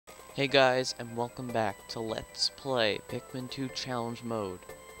Hey guys, and welcome back to Let's Play Pikmin 2 Challenge Mode,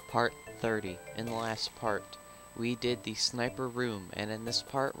 Part 30. In the last part, we did the Sniper Room, and in this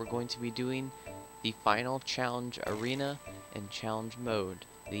part, we're going to be doing the final Challenge Arena and Challenge Mode,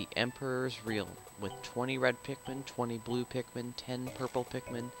 the Emperor's Realm, with 20 red Pikmin, 20 blue Pikmin, 10 purple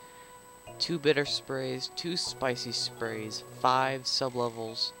Pikmin, 2 bitter sprays, 2 spicy sprays, 5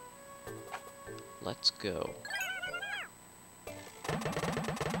 sublevels. Let's go.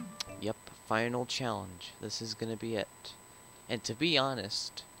 Yep, final challenge. This is gonna be it. And to be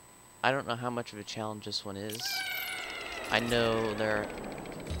honest, I don't know how much of a challenge this one is. I know there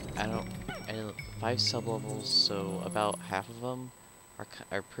I know 5 sublevels, so about half of them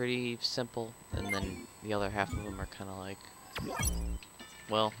are pretty simple, and then the other half of them are kind of like,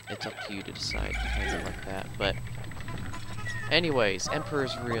 well, it's up to you to decide, kind of like that. But anyways,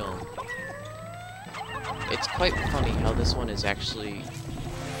 Emperor's Realm. It's quite funny how this one is actually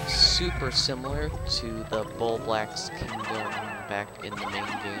super similar to the Bull Black's Kingdom back in the main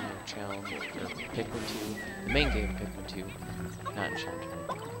game of Challenge, or Pikmin 2, the main game of Pikmin 2, not in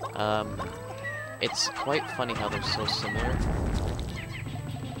Challenge. It's quite funny how they're so similar,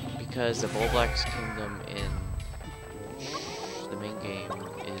 because the Bull Black's Kingdom in the main game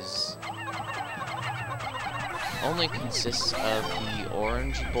only consists of the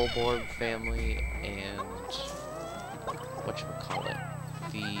orange Bulborb family and whatchamacallit.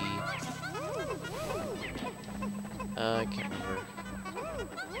 I can't remember.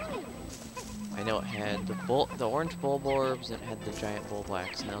 I know it had the orange Bulborbs and it had the giant Bull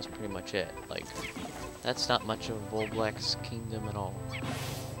Blacks, and that was pretty much it. Like, that's not much of a Bull Black's Kingdom at all.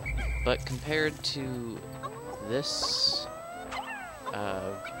 But compared to this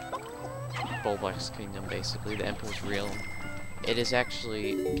Bull Black's Kingdom, basically the Emperor's Realm, it is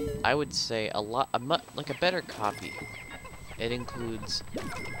actually, I would say, like a better copy. It includes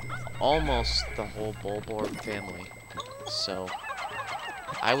almost the whole Bulborb family, so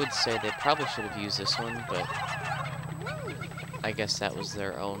I would say they probably should have used this one, but I guess that was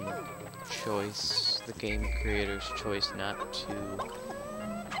their own choice, the game creator's choice not to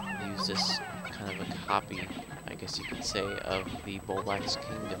use this kind of a copy, I guess you could say, of the Bull Black's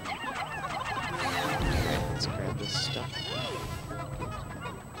Kingdom. Alright, let's grab this stuff.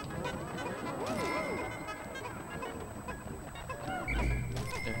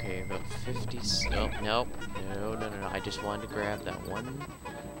 Okay, about 50. Oh, nope. No. I just wanted to grab that one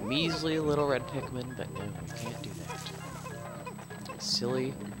measly little red Pikmin, but no, we can't do that.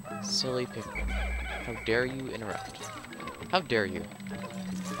 Silly Pikmin. How dare you interrupt? How dare you?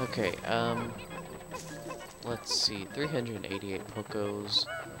 Okay, let's see. 388 Pokos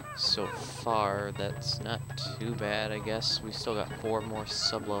so far. That's not too bad, I guess. We still got 4 more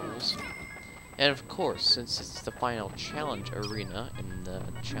sublevels. And of course, since it's the final challenge arena in the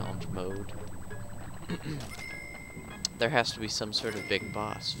challenge mode, there has to be some sort of big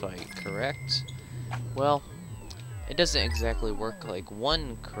boss fight, correct? Well, it doesn't exactly work like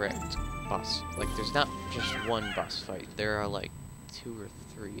one correct boss. Like, there's not just one boss fight. There are like 2 or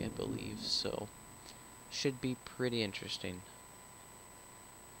 3, I believe, so should be pretty interesting.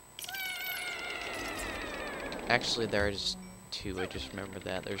 Actually, there is 2, I just remember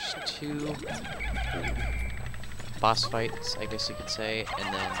that. There's 2 boss fights, I guess you could say,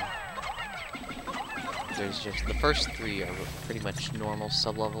 and then there's just the first 3 are pretty much normal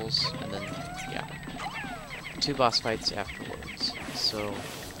sublevels, and then, yeah, 2 boss fights afterwards. So,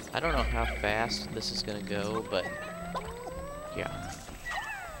 I don't know how fast this is gonna go, but, yeah.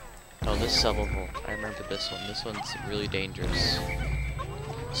 Oh, this sublevel, I remember this one. This one's really dangerous.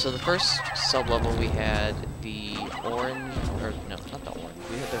 So the first sublevel we had the orange, or no, not the orange.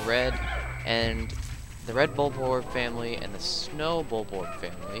 We had the red and the red Bulborb family and the snow Bulborb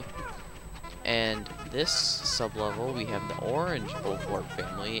family. And this sublevel we have the orange Bulborb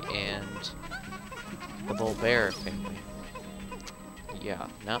family and the Bulbear family. Yeah,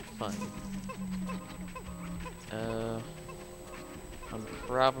 not fun. I'm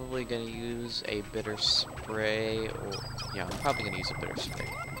probably gonna use a bitter spray, or yeah, I'm probably gonna use a bitter spray.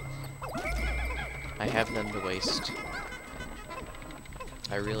 I have none to waste.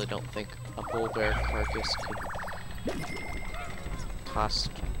 I really don't think a Bulbear carcass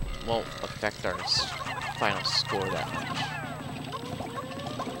won't affect our final score that much.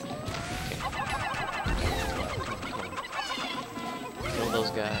 Okay. Kill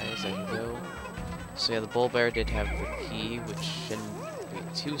those guys, there you go. So yeah, the Bulbear did have the key, which shouldn't be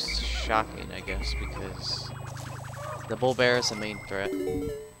too shocking, I guess, because the Bulbear is the main threat.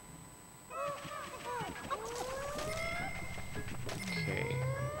 Okay.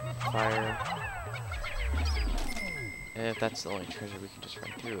 Fire. If that's the only treasure, we can just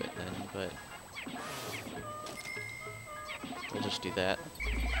run through it then, but we'll just do that.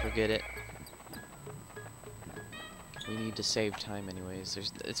 Forget it. We need to save time anyways.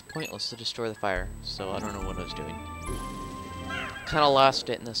 It's pointless to destroy the fire, so I don't know what I was doing. Kinda lost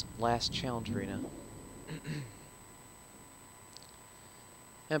it in this last challenge arena.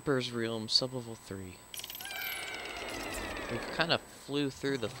 Emperor's Realm, sublevel 3. We've kind of flew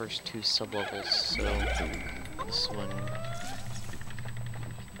through the first 2 sublevels, so this one...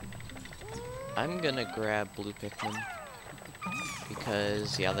 I'm gonna grab blue Pikmin,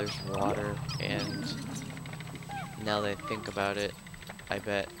 because, yeah, there's water, and now that I think about it, I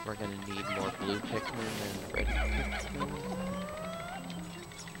bet we're gonna need more blue Pikmin than red Pikmin.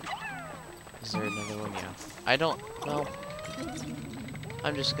 Is there another one? Yeah. I don't... well...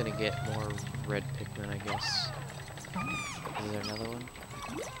 I'm just gonna get more red Pikmin, I guess. Is there another one?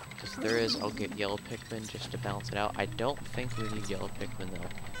 If there is, I'll get yellow Pikmin just to balance it out. I don't think we need yellow Pikmin, though.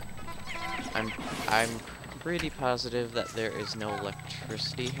 I'm pretty positive that there is no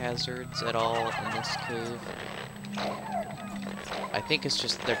electricity hazards at all in this cave. I think it's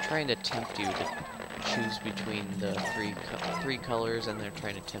just they're trying to tempt you to choose between the three colors, and they're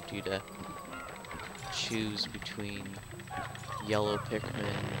trying to tempt you to choose between yellow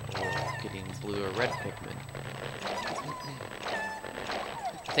Pikmin or getting blue or red Pikmin.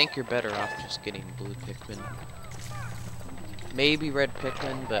 I think you're better off just getting blue Pikmin. Maybe red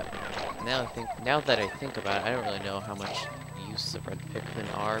Pikmin, but now that I think about it, I don't really know how much use the red Pikmin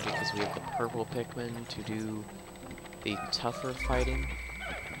are, because we have the purple Pikmin to do the tougher fighting.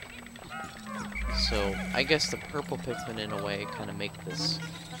 So I guess the purple Pikmin in a way kind of make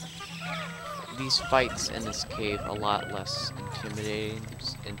these fights in this cave a lot less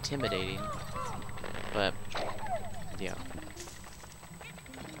intimidating. But yeah,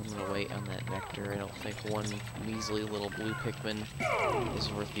 I'm gonna wait on that nectar. I don't think one measly little blue Pikmin is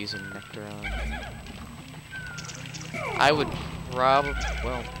worth using nectar on. I would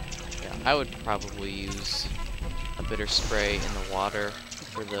probably use a bitter spray in the water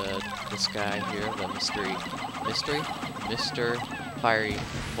for this guy here, the Mr. Fiery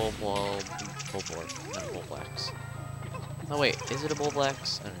Bulblor, not Bulblax. Oh wait, is it a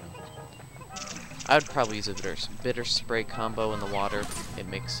Bulblax? I don't know. I would probably use a bitter spray combo in the water. It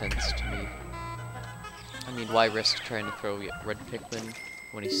makes sense to me. I mean, why risk trying to throw red Pikmin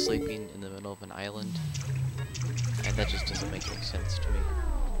when he's sleeping in the middle of an island? And that just doesn't make any sense to me.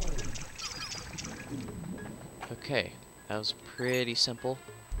 Okay, that was pretty simple.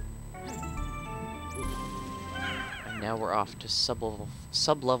 And now we're off to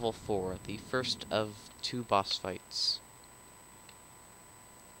sublevel 4, the first of 2 boss fights.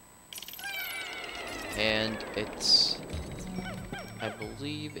 And it's... I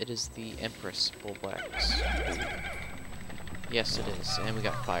believe it is the Empress Bulblax. Yes, it is. And we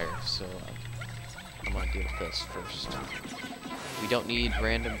got fire, so I'm gonna deal with this first. We don't need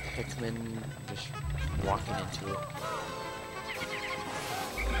random Pikmin just walking into it.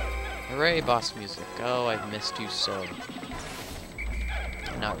 Hooray, boss music. Oh, I've missed you so.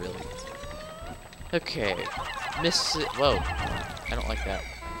 Not really. Okay. Whoa. I don't like that.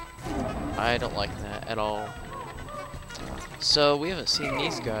 I don't like that at all. So, we haven't seen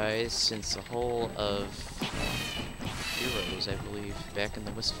these guys since the whole of Heroes, I believe, back in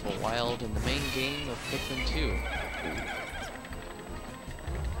the Wistful Wild in the main game of Pikmin 2.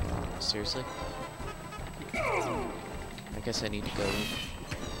 Seriously? I guess I need to go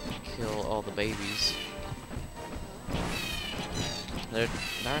kill all the babies. There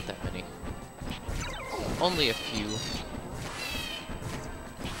aren't that many. Only a few.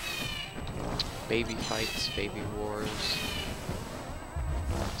 Baby fights, baby wars.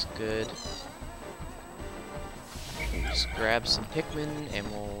 That's good. Just grab some Pikmin and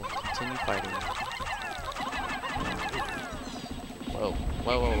we'll continue fighting. Whoa,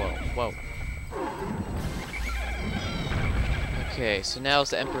 whoa, whoa, whoa, whoa. Okay, so now as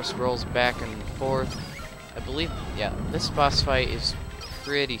the Empress rolls back and forth, I believe, yeah, this boss fight is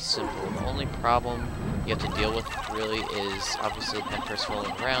pretty simple. The only problem you have to deal with, really, is obviously the Empress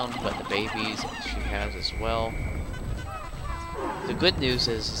rolling around, but the babies she has as well. The good news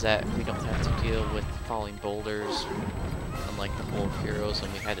is that we don't have to deal with falling boulders, unlike the whole of Heroes,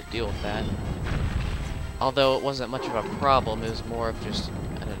 and we had to deal with that. Although it wasn't much of a problem, it was more of just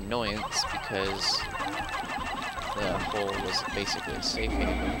an annoyance, because the hole was basically a safe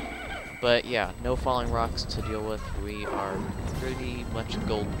haven. But yeah, no falling rocks to deal with. We are pretty much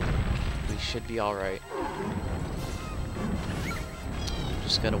golden. We should be alright.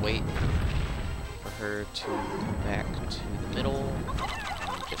 Just gotta wait for her to come back to the middle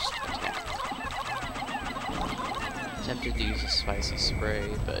and just attack. Tempted to use a spicy spray,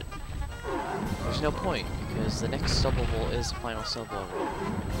 but there's no point, because the next sub-level is the final sub-level.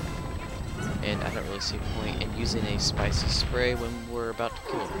 And I don't really see a point in using a spicy spray when we're about to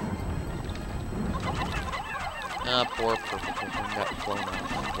kill him. Poor purple Pikmin got blown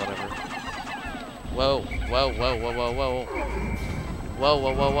off, whatever. Whoa, whoa, whoa, whoa, whoa, whoa. Whoa,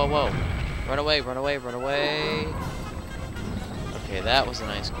 whoa, whoa, whoa, whoa. Run away, run away, run away. Okay, that was a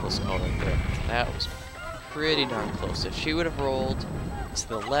nice close call right there. That was pretty darn close. If she would have rolled to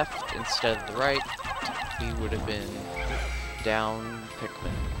the left instead of the right, he would have been down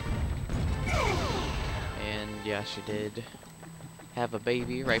Pikmin. And yeah, she did have a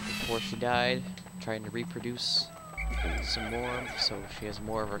baby right before she died, trying to reproduce some more, so she has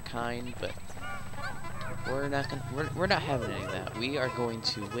more of her kind, but we're not having any of that. We are going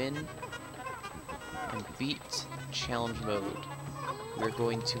to win and beat challenge mode. We're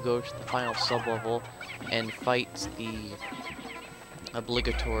going to go to the final sub-level and fight the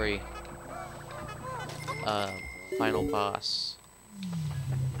obligatory final boss.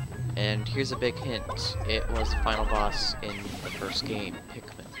 And here's a big hint. It was the final boss in the first game,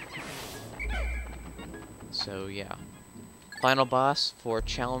 Pikmin. So yeah. Final boss for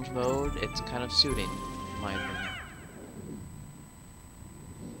challenge mode, it's kind of suiting, in my opinion.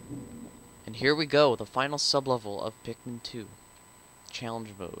 And here we go, the final sub-level of Pikmin 2.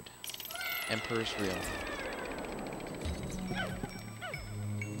 Challenge mode. Emperor's Realm.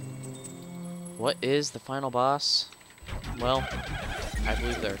 What is the final boss? Well, I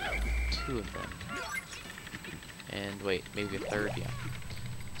believe there are 2 of them. And wait, maybe a third, yeah.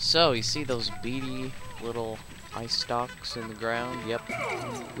 So, you see those beady little ice stalks in the ground? Yep.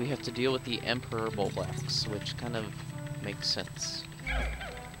 We have to deal with the Emperor Bulblacks, which kind of makes sense.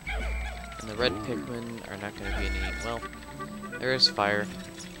 And the red Pikmin are not going to be any... Well, there is fire.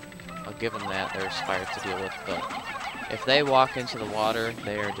 I'll give them that. There's fire to deal with, but if they walk into the water,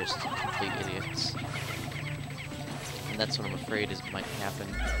 they are just complete idiots. And that's what I'm afraid is might happen.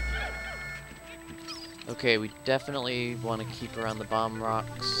 Okay, we definitely want to keep around the bomb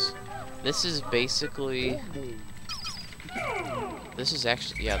rocks. This is basically... This is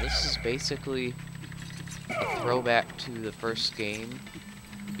actually... Yeah, this is basically a throwback to the first game.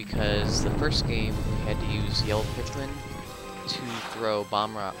 Because the first game, we had to use yellow Pikmin to throw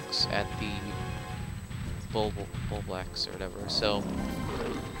bomb rocks at the Bulblacks or whatever. So,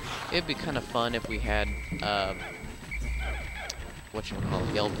 it'd be kind of fun if we had...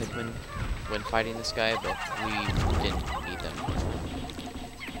 whatchamacallit, yellow Pikmin when fighting this guy, but we didn't need them.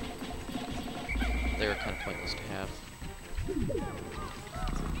 They were kind of pointless to have.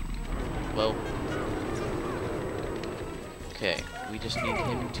 Well, okay, we just need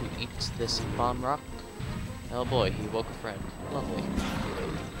him to eat this bomb rock. Oh boy, he woke a friend. Lovely.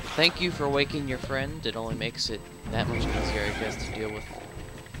 Thank you for waking your friend. It only makes it that much easier, I guess, to deal with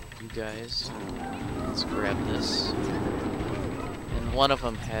you guys. Let's grab this. One of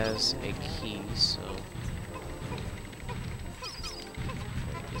them has a key, so...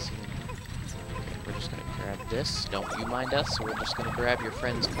 Wait, is he gonna... Okay, we're just gonna grab this. Don't you mind us, we're just gonna grab your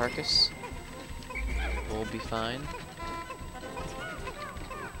friend's carcass. We'll be fine.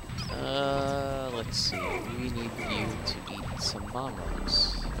 Let's see. We need you to eat some bomb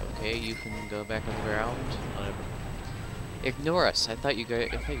rocks. Okay, you can go back on the ground. Whatever. Ignore us. I thought you were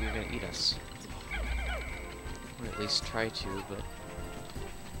gonna eat us. Or at least try to, but...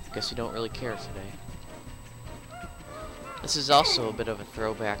 Guess you don't really care today. This is also a bit of a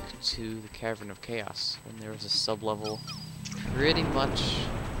throwback to the Cavern of Chaos, when there was a sub-level pretty much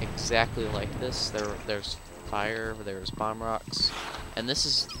exactly like this. There's fire, there's bomb rocks, and this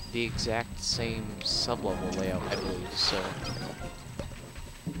is the exact same sub-level layout, I believe, so...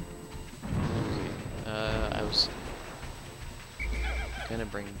 Okay, I was gonna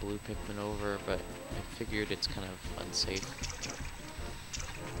bring blue Pikmin over, but I figured it's kind of unsafe.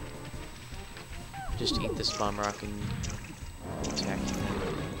 Just eat this bomb rock and attack him.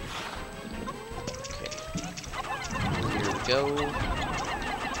 Okay. Here we go.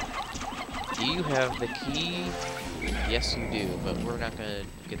 Do you have the key? Yes, you do, but we're not gonna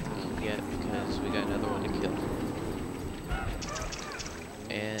get the key yet because we got another one to kill.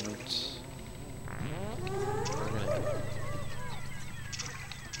 And we're gonna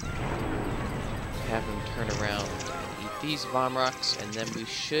have him turn around and eat these bomb rocks, and then we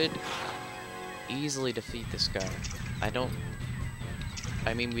should easily defeat this guy.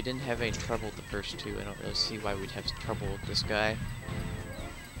 I mean, we didn't have any trouble with the first 2. I don't really see why we'd have trouble with this guy.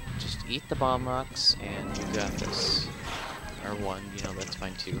 Just eat the bomb rocks, and you got this. Or 1, you know, that's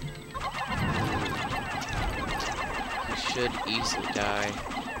fine too. He should easily die.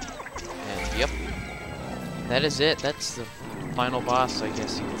 And, yep. that is it. That's the final boss, I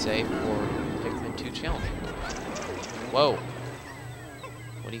guess you could say, for Pikmin 2 challenge. Whoa.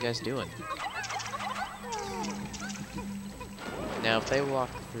 What are you guys doing? Now, if they walk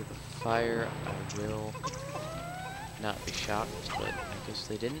through the fire, I will not be shocked, but I guess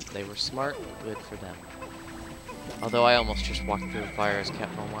they didn't. They were smart. Good for them. Although I almost just walked through the fire as Cat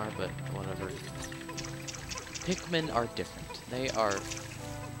Omar, but whatever. Pikmin are different. They are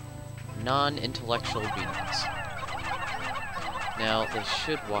non-intellectual beings. Now, they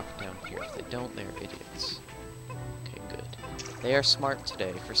should walk down here. If they don't, they're idiots. Okay, good. They are smart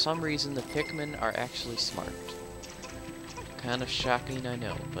today. For some reason, the Pikmin are actually smart. Kind of shocking, I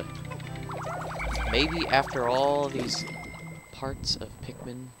know, but maybe after all these parts of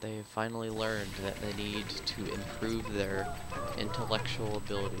Pikmin, they have finally learned that they need to improve their intellectual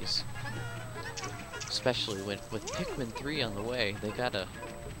abilities. Especially with Pikmin 3 on the way, they gotta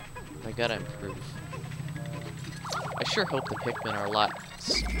improve. I sure hope the Pikmin are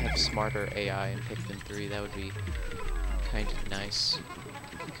have smarter AI in Pikmin 3. That would be kind of nice,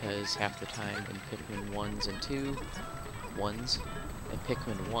 because half the time in Pikmin 1s and 2, in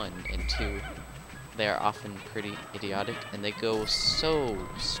Pikmin 1 and 2, they are often pretty idiotic, and they go so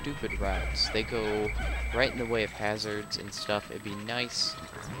stupid routes. They go right in the way of hazards and stuff. It'd be nice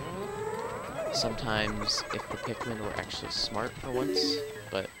sometimes if the Pikmin were actually smart for once,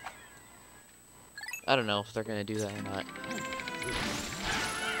 but I don't know if they're gonna do that or not.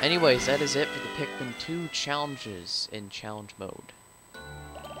 Anyways, that is it for the Pikmin 2 challenges in challenge mode.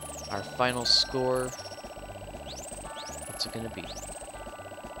 Our final score, what's it gonna be?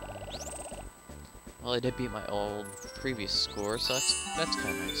 Well, I did beat my old previous score, so that's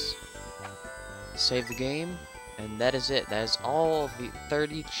kind of nice. Save the game, and that is it. That is all of the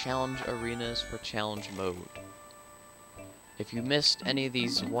 30 challenge arenas for challenge mode. If you missed any of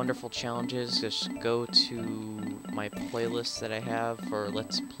these wonderful challenges, just go to my playlist that I have for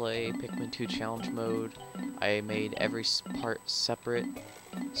Let's Play Pikmin 2 challenge mode. I made every part separate.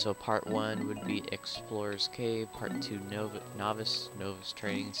 So part 1 would be Explorer's Cave, part 2 Novice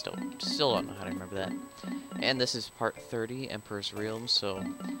Training, still don't know how to remember that. And this is part 30, Emperor's Realm, so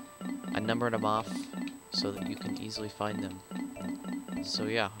I numbered them off so that you can easily find them. So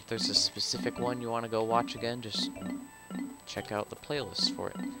yeah, if there's a specific one you want to go watch again, just check out the playlist for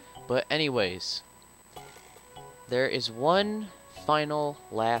it. But anyways, there is one final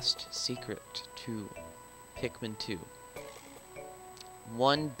last secret to Pikmin 2.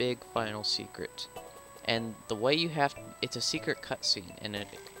 One big final secret. And the way you have it's a secret cutscene, and it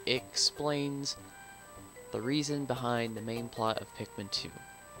explains the reason behind the main plot of Pikmin 2.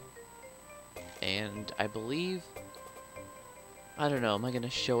 And I believe, I don't know, am I gonna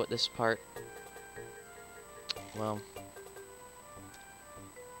show it this part? Well,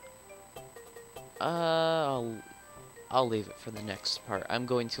 I'll leave it for the next part. I'm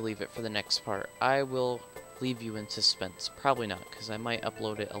going to leave it for the next part. I will leave you in suspense. Probably not, because I might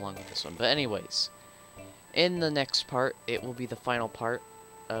upload it along with this one. But anyways, in the next part, it will be the final part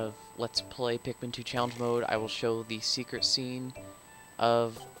of Let's Play Pikmin 2 Challenge Mode. I will show the secret scene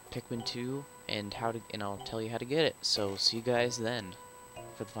of Pikmin 2 and I'll tell you how to get it. So see you guys then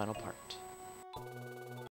for the final part.